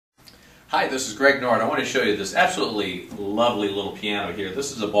Hi, this is Greg Nord. I want to show you this absolutely lovely little piano here.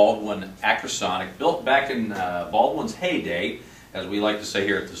 This is a Baldwin Acrosonic, built back in Baldwin's heyday, as we like to say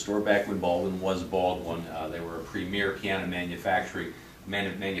here at the store, back when Baldwin was Baldwin. They were a premier piano manufacturer.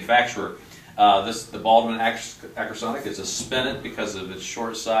 The Baldwin Acrosonic is a spinet because of its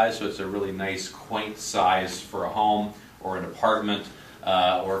short size, so it's a really nice, quaint size for a home or an apartment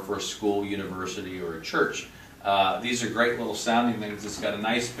or for a school, university, or a church. These are great little sounding things. It's got a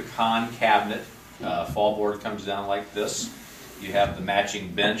nice pecan cabinet. Fall board comes down like this. You have the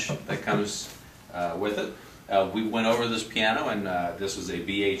matching bench that comes with it. We went over this piano, and this is a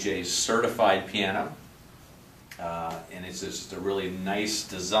BHA certified piano. And it's just a really nice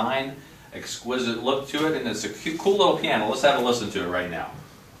design, exquisite look to it, and it's a cool little piano. Let's have a listen to it right now.